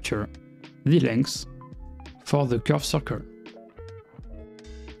can capture the length for the curve circle,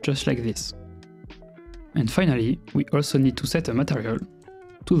 just like this. And finally, we also need to set a material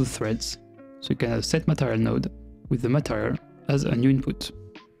to the threads, so you can have a set material node with the material as a new input.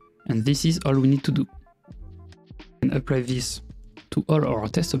 And this is all we need to do. And apply this to all our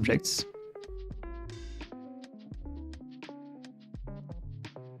test objects.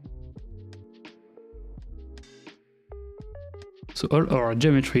 So all our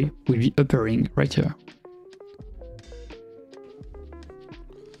geometry will be appearing right here.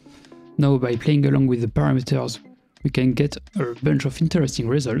 Now by playing along with the parameters, we can get a bunch of interesting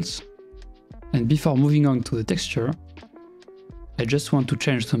results. And before moving on to the texture, I just want to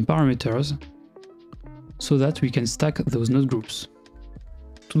change some parameters so that we can stack those node groups.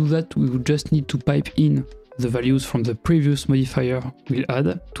 To do that, we would just need to pipe in the values from the previous modifier we'll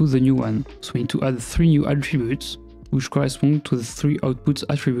add to the new one. So we need to add 3 new attributes, which correspond to the 3 outputs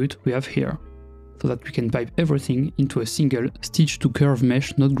attribute we have here, so that we can pipe everything into a single stitch to curve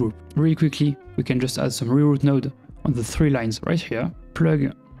mesh node group. Really quickly, we can just add some reroute node on the 3 lines right here,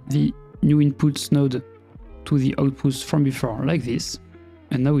 plug the new inputs node to the outputs from before like this,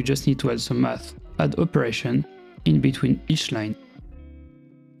 and now we just need to add some math, add operation in between each line.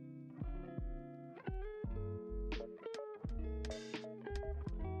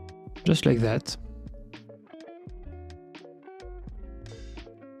 Just like that.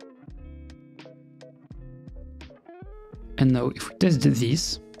 And now if we test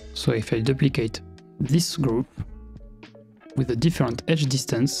this, so if I duplicate this group with a different edge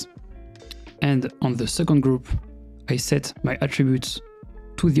distance, and on the second group I set my attributes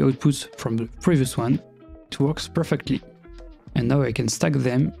to the outputs from the previous one, it works perfectly. And now I can stack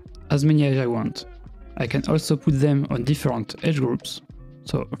them as many as I want. I can also put them on different edge groups.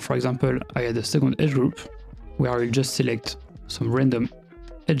 So for example, I had a second edge group where I will just select some random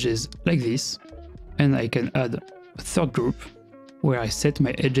edges like this, and I can add a third group where I set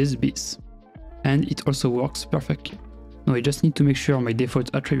my edges base. And it also works perfectly. Now I just need to make sure my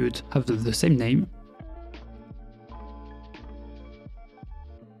default attributes have the same name.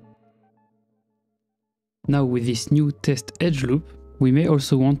 Now with this new test edge loop, we may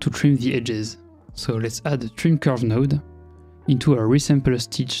also want to trim the edges. So let's add a trim curve node into a resample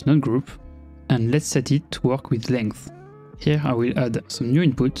stitch node group, and let's set it to work with length. Here I will add some new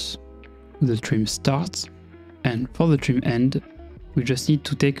inputs, the trim start, and for the trim end, we just need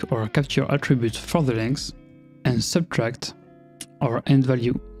to take our capture attribute for the length and subtract our end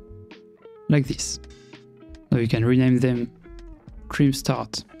value, like this. Now you can rename them trim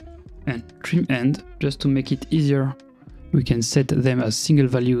start and trim end, just to make it easier. We can set them as single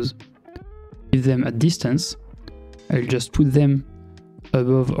values, give them a distance. I'll just put them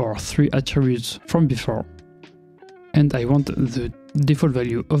above our 3 attributes from before, and I want the default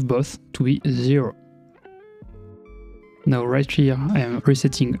value of both to be 0. Now right here I am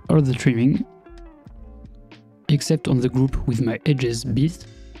resetting all the trimming, except on the group with my edges bit,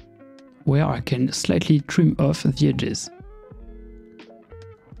 where I can slightly trim off the edges.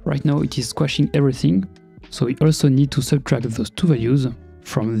 Right now it is squashing everything, so we also need to subtract those 2 values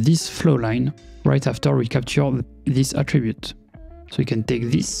from this flow line right after we capture this attribute. So we can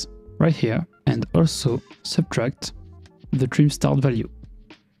take this right here and also subtract the trim start value.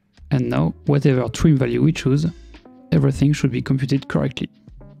 And now whatever trim value we choose, everything should be computed correctly.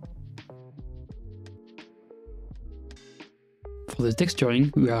 For the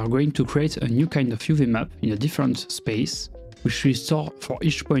texturing, we are going to create a new kind of UV map in a different space, which will store for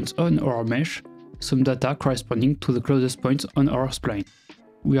each point on our mesh some data corresponding to the closest point on our spline.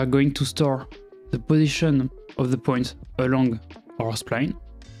 We are going to store the position of the point along our spline,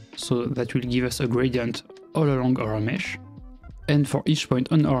 so that will give us a gradient all along our mesh. And for each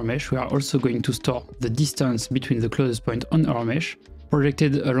point on our mesh, we are also going to store the distance between the closest point on our mesh,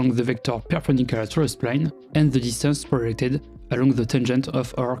 projected along the vector perpendicular to the spline, and the distance projected along the tangent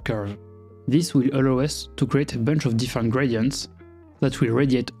of our curve. This will allow us to create a bunch of different gradients that will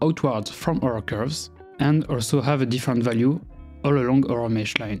radiate outwards from our curves, and also have a different value all along our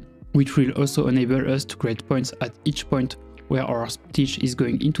mesh line, which will also enable us to create points at each point where our stitch is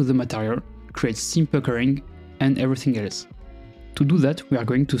going into the material, create seam puckering, and everything else. To do that, we are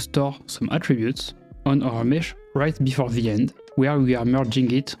going to store some attributes on our mesh right before the end, where we are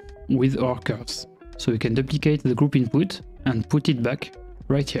merging it with our curves. So we can duplicate the group input and put it back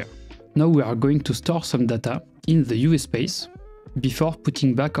right here. Now we are going to store some data in the UV space before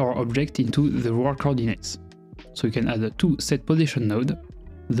putting back our object into the world coordinates. So we can add a 2 set position node.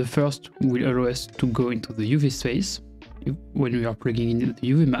 The first will allow us to go into the UV space when we are plugging in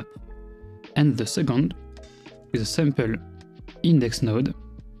the UV map, and the second, with a sample index node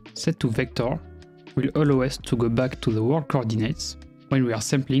set to vector, will allow us to go back to the world coordinates when we are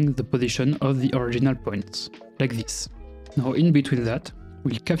sampling the position of the original points, like this. Now in between that,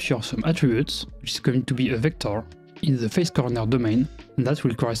 we'll capture some attributes, which is going to be a vector in the face corner domain, and that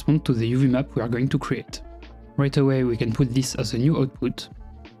will correspond to the UV map we are going to create. Right away we can put this as a new output,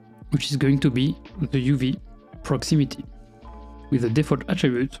 which is going to be the UV proximity, with the default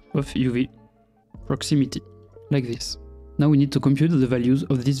attribute of UV proximity, like this. Now we need to compute the values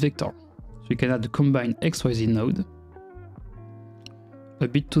of this vector, so we can add the combine XYZ node a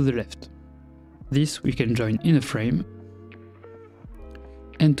bit to the left. This we can join in a frame,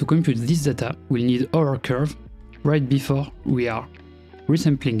 and to compute this data we'll need our curve right before we are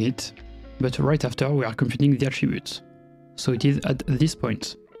resampling it, but right after we are computing the attributes. So it is at this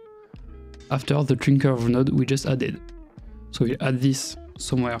point, after the trim curve node we just added. So we'll add this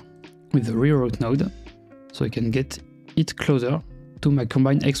somewhere with the reroute node, so I can get it closer to my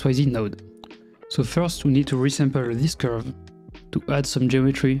combine XYZ node. So first we need to resample this curve to add some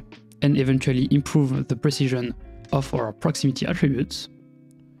geometry and eventually improve the precision of our proximity attributes.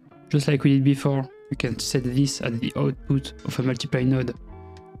 Just like we did before, we can set this at the output of a multiply node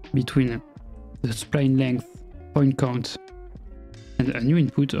between the spline length, point count, and a new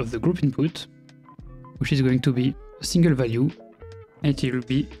input of the group input, which is going to be a single value, and it will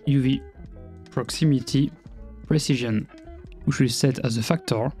be UV proximity precision, which will set as a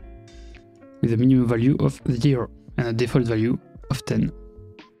factor with a minimum value of 0 and a default value of 10.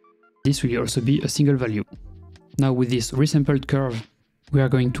 This will also be a single value. Now with this resampled curve, we are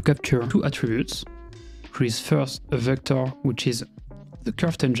going to capture two attributes, which is first a vector which is the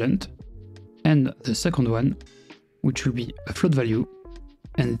curve tangent, and the second one, which will be a float value.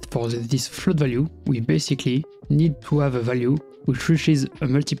 And for this float value, we basically need to have a value which reaches a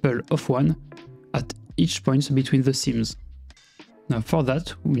multiple of 1 at each point between the seams. Now for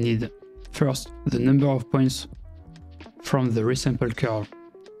that, we need first the number of points from the resample curve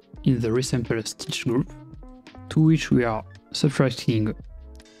in the resample stitch group, to which we are subtracting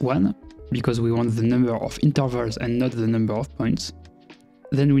 1, because we want the number of intervals and not the number of points.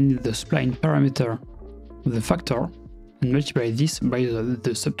 Then we need the spline parameter of the factor and multiply this by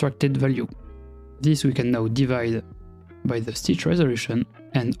the subtracted value. This we can now divide by the stitch resolution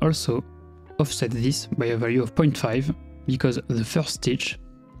and also offset this by a value of 0.5 because the first stitch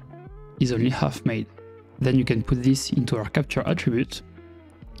is only half made. Then you can put this into our capture attribute,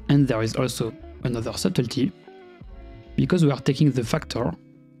 and there is also another subtlety. Because we are taking the factor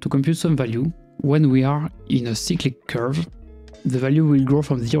to compute some value, when we are in a cyclic curve, the value will grow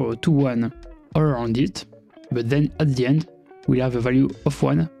from 0 to 1 all around it, but then at the end we'll have a value of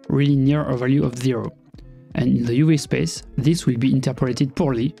 1 really near a value of 0. And in the UV space, this will be interpreted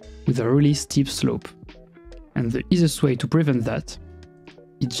poorly with a really steep slope. And the easiest way to prevent that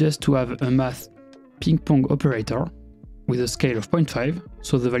is just to have a math ping-pong operator with a scale of 0.5,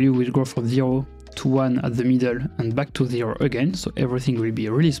 so the value will go from 0 to 1 at the middle and back to 0 again, so everything will be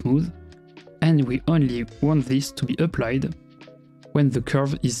really smooth. And we only want this to be applied when the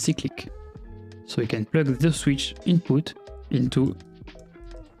curve is cyclic. So we can plug the switch input into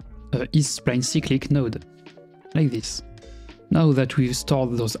a isSpline cyclic node, like this. Now that we've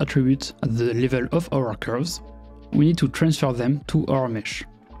stored those attributes at the level of our curves, we need to transfer them to our mesh.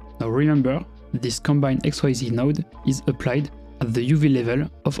 Now remember, this combine XYZ node is applied at the UV level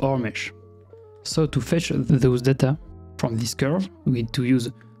of our mesh. So to fetch those data from this curve, we need to use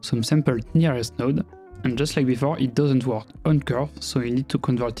some sampled nearest node, and just like before, it doesn't work on curve, so you need to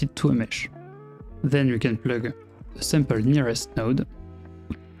convert it to a mesh. Then we can plug the sampled nearest node,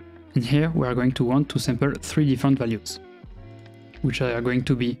 and here we are going to want to sample 3 different values, which are going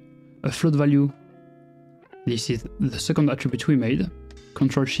to be a float value. This is the second attribute we made,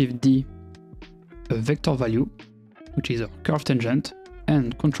 Ctrl-Shift-D, a vector value, which is a curve tangent,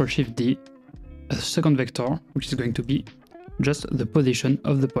 and Ctrl-Shift-D, a second vector, which is going to be just the position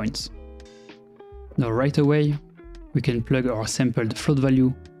of the points. Now right away, we can plug our sampled float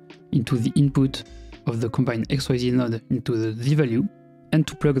value into the input of the combined XYZ node into the Z value, and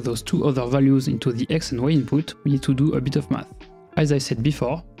to plug those two other values into the X and Y input, we need to do a bit of math. As I said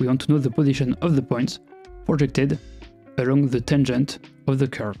before, we want to know the position of the points projected along the tangent of the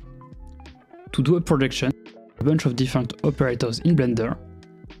curve. To do a projection, a bunch of different operators in Blender,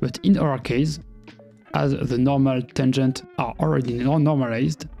 but in our case, as the normal tangent are already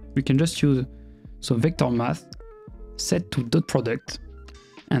normalized, we can just use some vector math set to dot product,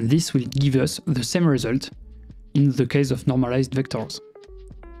 and this will give us the same result in the case of normalized vectors,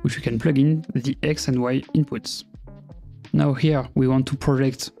 which we can plug in the X and Y inputs. Now here we want to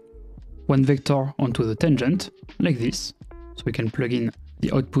project one vector onto the tangent, like this, so we can plug in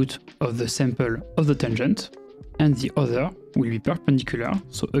the output of the sample of the tangent, and the other will be perpendicular,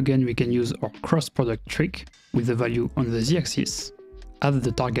 so again we can use our cross product trick with the value on the z-axis as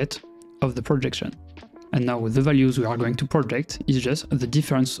the target of the projection. And now the values we are going to project is just the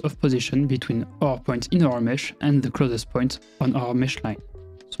difference of position between our point in our mesh and the closest point on our mesh line.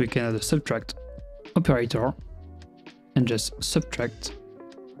 So we can add a subtract operator and just subtract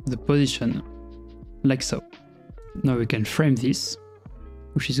the position like so. Now we can frame this,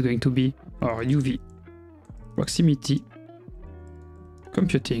 which is going to be our UV proximity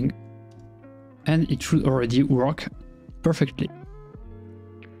computing, and it should already work perfectly.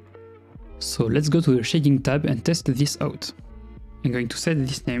 So let's go to the shading tab and test this out. I'm going to set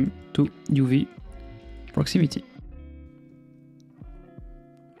this name to UV proximity.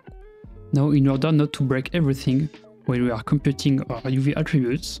 Now, in order not to break everything when we are computing our UV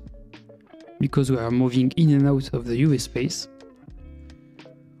attributes, because we are moving in and out of the UV space,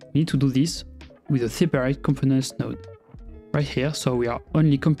 we need to do this with a separate components node right here, so we are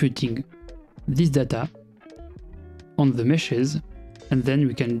only computing this data on the meshes, and then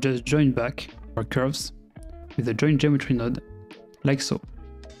we can just join back our curves with the join geometry node, like so.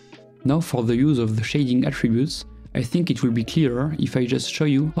 Now for the use of the shading attributes, I think it will be clearer if I just show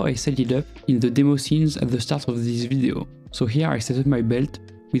you how I set it up in the demo scenes at the start of this video. So here I set up my belt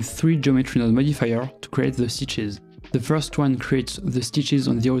with 3 geometry node modifiers to create the stitches. The first one creates the stitches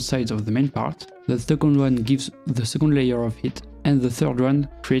on the outsides of the main part, the second one gives the second layer of it, and the third one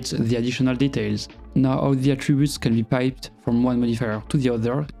creates the additional details. Now all the attributes can be piped from one modifier to the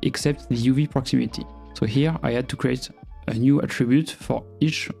other except the UV proximity. So here I had to create a new attribute for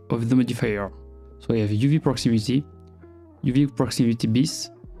each of the modifier. So I have UV proximity bis,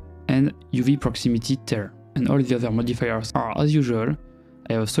 and UV proximity ter. And all the other modifiers are as usual.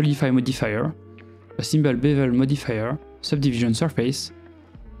 I have a solidify modifier, a symbol bevel modifier, subdivision surface,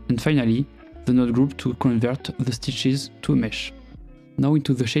 and finally the node group to convert the stitches to a mesh. Now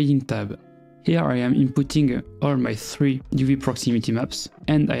into the shading tab. Here I am inputting all my 3 UV proximity maps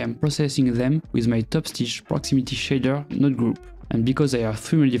and I am processing them with my Topstitch proximity shader node group. And because I have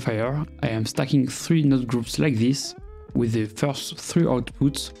 3 modifiers, I am stacking 3 node groups like this with the first 3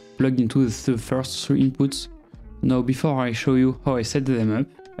 outputs plugged into the first 3 inputs. Now before I show you how I set them up,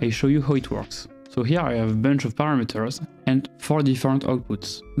 I show you how it works. So here I have a bunch of parameters and 4 different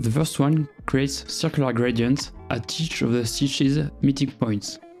outputs. The first one creates circular gradients at each of the stitches meeting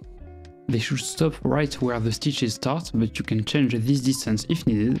points. They should stop right where the stitches start, but you can change this distance if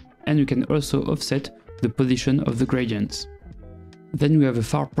needed, and you can also offset the position of the gradients. Then we have a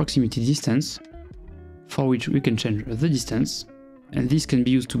far proximity distance, for which we can change the distance, and this can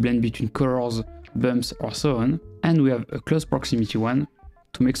be used to blend between colors, bumps or so on. And we have a close proximity one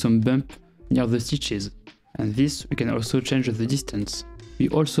to make some bump near the stitches, and this we can also change the distance. We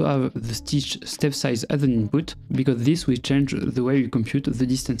also have the stitch step size as an input, because this will change the way we compute the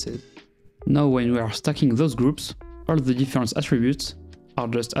distances. Now when we are stacking those groups, all the different attributes are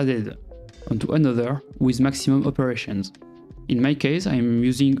just added onto another with maximum operations. In my case, I am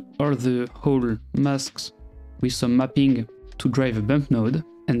using all the whole masks with some mapping to drive a bump node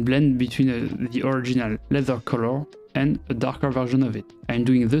and blend between the original leather color and a darker version of it. I am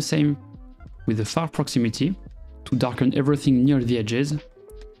doing the same with the far proximity to darken everything near the edges,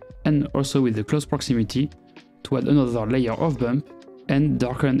 and also with the close proximity to add another layer of bump and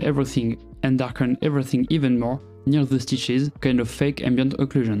darken everything even more near the stitches, kind of fake ambient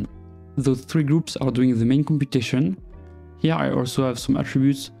occlusion. Those 3 groups are doing the main computation. Here I also have some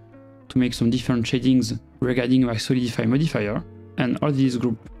attributes to make some different shadings regarding my solidify modifier, and all this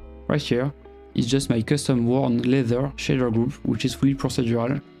group right here is just my custom worn leather shader group, which is fully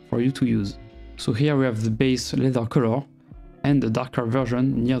procedural for you to use. So here we have the base leather color and the darker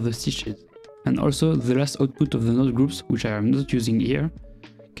version near the stitches. And also the last output of the node groups, which I am not using here,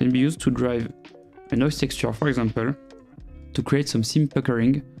 can be used to drive a noise texture, for example, to create some seam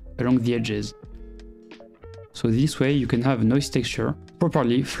puckering along the edges. So this way you can have a noise texture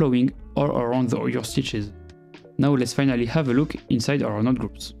properly flowing all around your stitches. Now let's finally have a look inside our node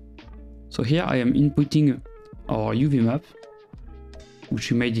groups. So here I am inputting our UV map,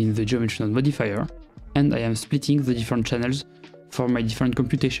 which we made in the geometry node modifier, and I am splitting the different channels for my different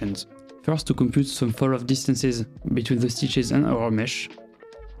computations. First, to compute some fall-off distances between the stitches and our mesh,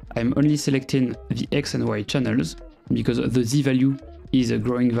 I am only selecting the X and Y channels, because the Z value is a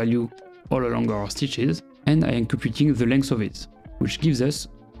growing value all along our stitches, and I am computing the length of it, which gives us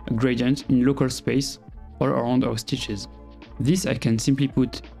a gradient in local space all around our stitches. This I can simply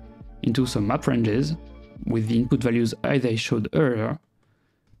put into some map ranges with the input values as I showed earlier,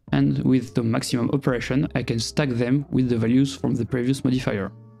 and with the maximum operation I can stack them with the values from the previous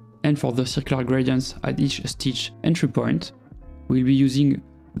modifier. And for the circular gradients at each stitch entry point, we'll be using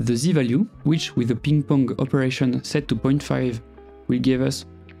the Z value, which with the ping pong operation set to 0.5 will give us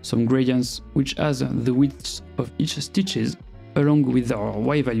some gradients which has the width of each stitches, along with our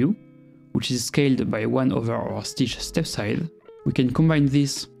Y value, which is scaled by 1 over our stitch step size. We can combine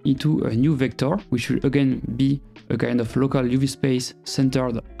this into a new vector, which will again be a kind of local UV space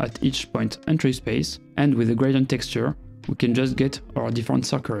centered at each point entry space, and with a gradient texture we can just get our different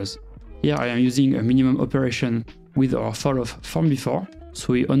circles. Here I am using a minimum operation with our fall-off from before,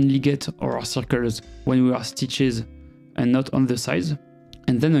 so we only get our circles when we are stitches and not on the sides,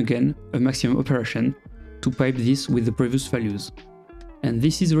 and then again a maximum operation to pipe this with the previous values. And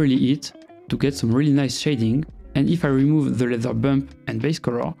this is really it to get some really nice shading, and if I remove the leather bump and base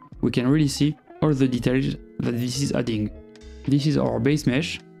color, we can really see all the details that this is adding. This is our base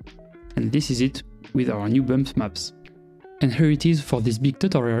mesh, and this is it with our new bump maps. And here it is for this big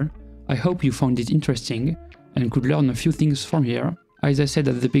tutorial. I hope you found it interesting and could learn a few things from here. As I said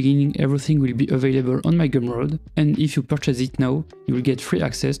at the beginning, everything will be available on my Gumroad, and if you purchase it now, you will get free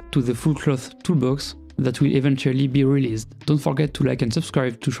access to the full cloth toolbox that will eventually be released. Don't forget to like and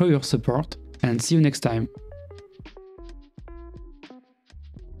subscribe to show your support, and see you next time.